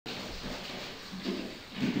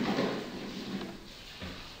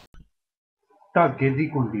धागे की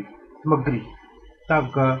कुंडी समग्री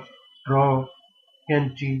धागा स्ट्रॉ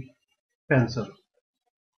कैंची पेंसिल।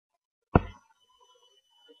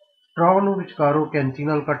 स्ट्रॉ नूं विचकारों कैंची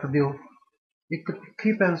नाल कट दिओ। एक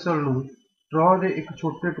तिखी पेंसिल नूं स्ट्रॉ के एक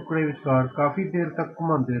छोटे टुकड़े विचकार काफ़ी देर तक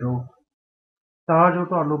घुमाते रहो तां जो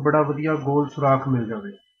तुहानूं बड़ा वधिया गोल सुराख मिल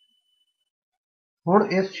जाए। हुण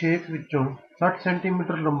इस छेक विचों 60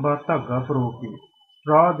 सेंटीमीटर लंबा धागा परो के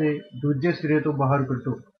स्ट्रॉ के दूजे सिरे तो बाहर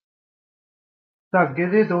कड्ढो। धागे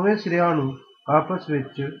के दोवें सिरिਆਂ नूं आपस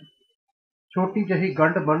ਵਿੱਚ छोटी ਜਿਹੀ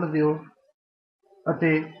गंढ ਬੰਨ੍ਹ ਦਿਓ ਅਤੇ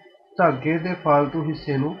धागे ਦੇ फालतू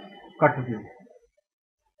हिस्से ਨੂੰ ਕੱਟ ਦਿਓ।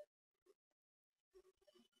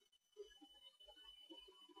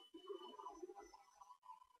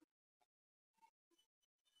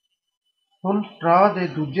 ਹੁਣ ਸਟਰਾ ਦੇ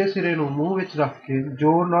ਦੂਜੇ ਸਿਰੇ ਨੂੰ ਮੂੰਹ ਵਿੱਚ ਰੱਖ ਕੇ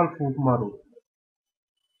ਜ਼ੋਰ ਨਾਲ ਫੂਕ ਮਾਰੋ।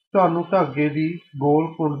 ਤੁਹਾਨੂੰ धागे ਦੀ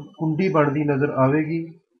ਗੋਲ ਕੁੰਡੀ ਬਣਦੀ ਨਜ਼ਰ ਆਵੇਗੀ।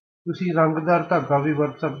 ਤੁਸੀਂ ਰੰਗਦਾਰ धागा ਵੀ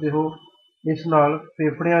ਵਰਤ ਸਕਦੇ ਹੋ। ਇਸ ਨਾਲ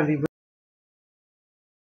ਫੇਫੜਿਆਂ ਦੀ